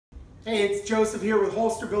Hey, it's Joseph here with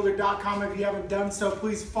HolsterBuilder.com. If you haven't done so,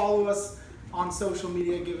 please follow us on social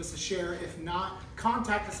media, give us a share. If not,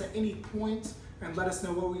 contact us at any point and let us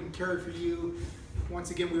know what we can carry for you. Once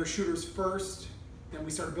again, we were shooters first, then we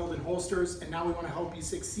started building holsters, and now we want to help you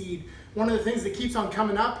succeed. One of the things that keeps on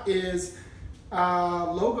coming up is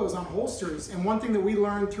logos on holsters. And one thing that we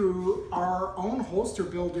learned through our own holster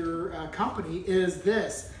builder company is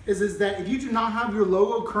this, is that if you do not have your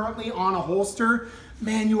logo currently on a holster,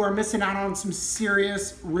 man, you are missing out on some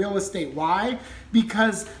serious real estate. Why?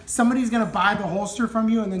 Because somebody's gonna buy the holster from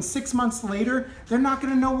you, and then 6 months later, they're not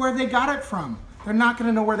gonna know where they got it from. They're not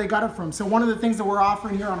gonna know where they got it from. So one of the things that we're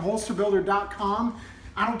offering here on HolsterBuilder.com,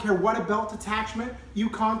 I don't care what a belt attachment, you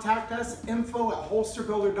contact us,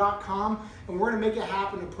 info@HolsterBuilder.com, and we're gonna make it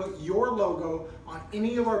happen to put your logo on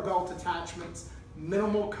any of our belt attachments,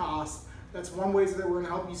 minimal cost. That's one way that we're gonna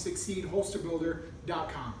help you succeed,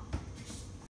 HolsterBuilder.com.